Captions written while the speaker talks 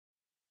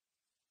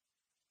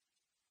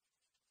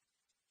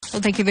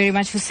Well, thank you very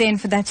much, Hussein,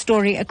 for that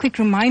story. A quick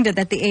reminder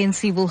that the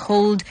ANC will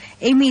hold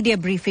a media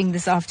briefing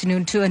this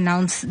afternoon to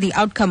announce the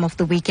outcome of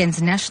the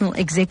weekend's National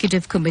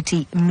Executive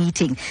Committee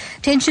meeting.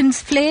 Tensions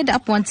flared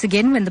up once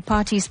again when the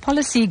party's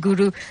policy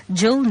guru,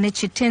 Jill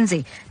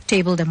Nchitenze,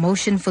 tabled a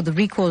motion for the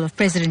recall of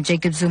President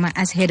Jacob Zuma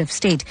as head of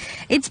state.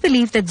 It's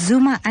believed that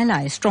Zuma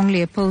allies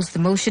strongly opposed the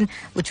motion,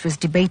 which was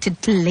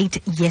debated till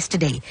late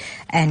yesterday.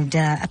 And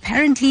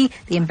apparently,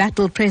 the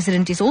embattled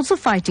president is also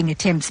fighting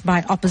attempts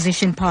by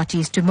opposition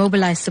parties to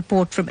mobilize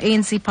support from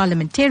ANC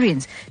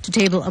parliamentarians to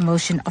table a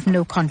motion of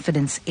no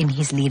confidence in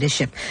his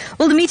leadership.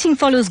 Well, the meeting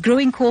follows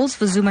growing calls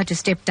for Zuma to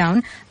step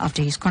down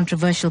after his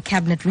controversial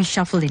cabinet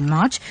reshuffle in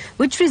March,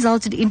 which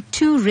resulted in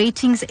 2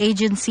 ratings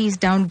agencies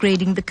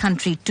downgrading the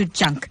country to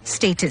junk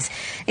status.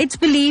 It's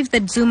believed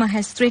that Zuma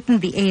has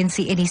threatened the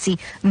ANC-NEC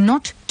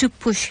not to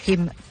push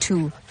him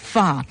too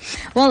far.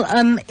 Well,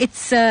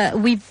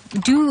 we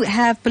do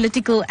have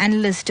political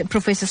analyst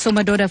Professor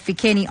Somadoda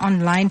Fikeni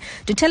online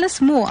to tell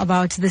us more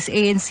about this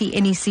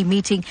ANC-NEC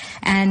meeting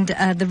and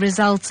the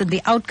results and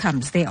the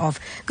outcomes thereof.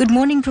 Good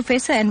morning,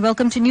 Professor, and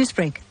welcome to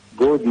Newsbreak.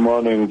 Good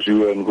morning to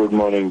you and good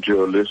morning to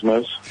your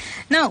listeners.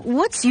 Now,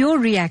 what's your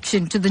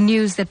reaction to the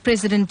news that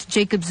President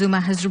Jacob Zuma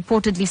has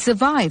reportedly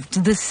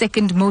survived this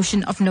second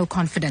motion of no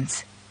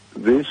confidence?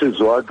 This is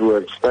what we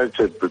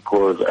expected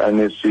because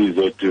NEC is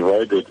a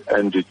divided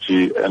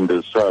entity, and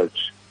as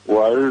such,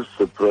 whilst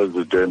the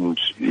president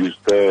is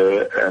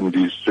there and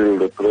is still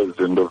the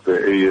president of the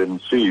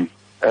ANC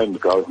and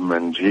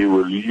government, he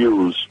will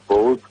use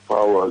both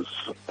powers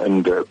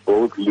and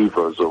both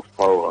levers of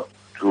power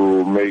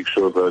to make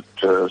sure that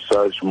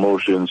such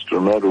motions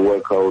do not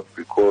work out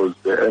because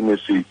the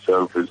NEC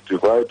itself is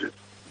divided.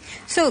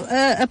 So,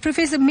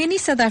 Professor, many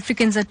South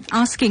Africans are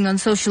asking on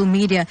social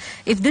media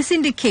if this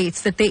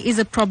indicates that there is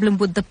a problem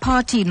with the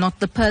party, not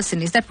the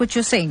person. Is that what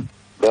you're saying?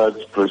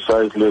 That's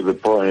precisely the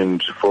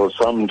point. For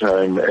some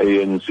time,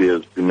 ANC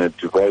has been a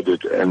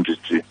divided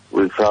entity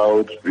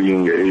without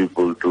being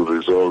able to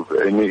resolve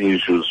any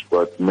issues,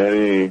 but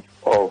many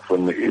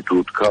often it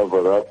would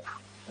cover up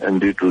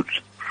and it would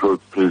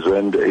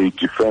present a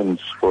defense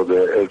for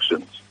their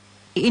actions.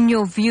 In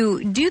your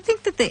view, do you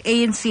think that the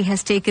ANC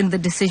has taken the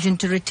decision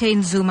to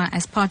retain Zuma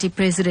as party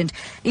president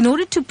in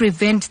order to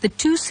prevent the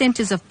 2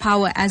 centers of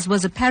power, as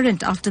was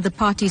apparent after the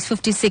party's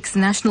 56th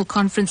National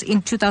Conference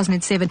in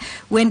 2007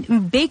 when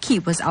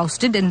Mbeki was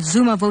ousted and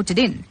Zuma voted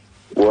in?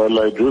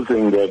 Well, I do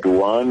think that,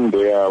 one,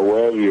 they are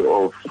wary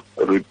of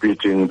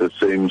repeating the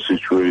same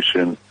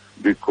situation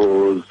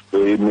because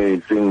they may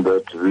think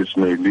that this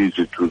may lead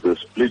to the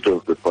split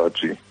of the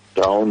party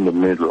down the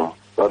middle,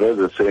 but at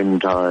the same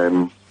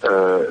time,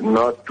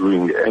 not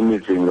doing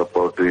anything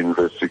about the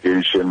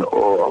investigation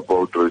or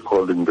about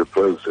recalling the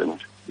president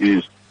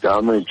is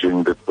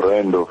damaging the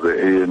brand of the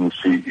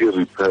ANC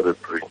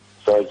irreparably,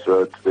 such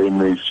that they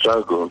may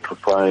struggle to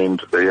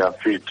find their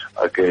feet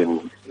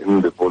again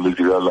in the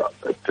political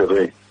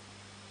terrain.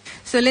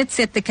 So let's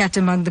set the cat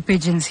among the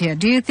pigeons here.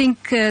 Do you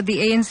think the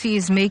ANC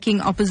is making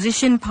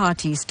opposition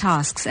parties'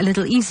 tasks a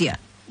little easier?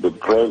 The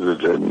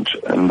president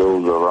and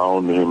those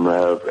around him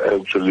have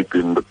actually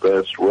been the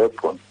best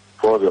weapon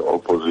for the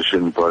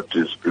opposition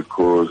parties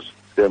because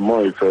they're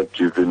more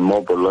effective in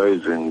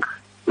mobilizing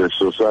the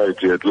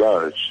society at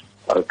large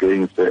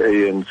against the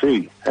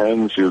ANC.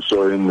 Hence, you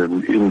saw in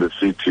the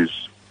cities,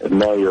 and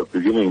now you're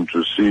beginning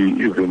to see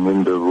even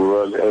in the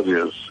rural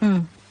areas,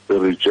 the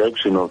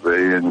rejection of the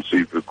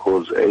ANC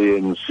because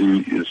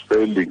ANC is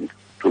failing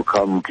to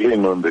come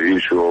clean on the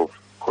issue of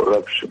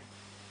corruption.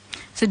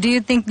 So do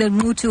you think the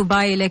Mutu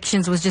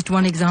by-elections was just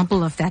one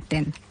example of that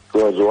then? It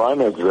was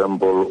one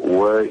example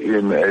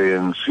wherein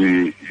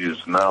ANC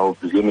is now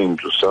beginning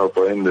to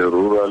suffer in the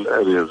rural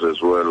areas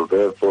as well.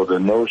 Therefore, the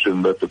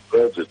notion that the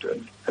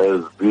president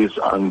has this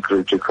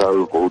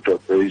uncritical voter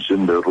base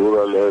in the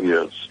rural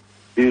areas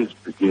is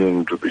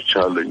beginning to be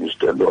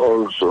challenged. And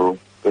also,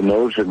 the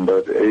notion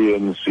that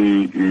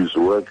ANC is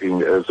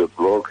working as a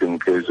bloc in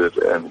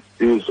KZN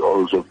is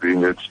also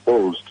being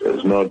exposed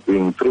as not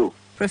being true.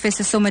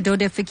 Professor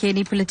Somadoda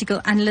Fikeni, political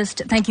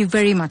analyst, thank you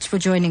very much for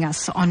joining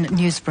us on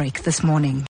Newsbreak this morning.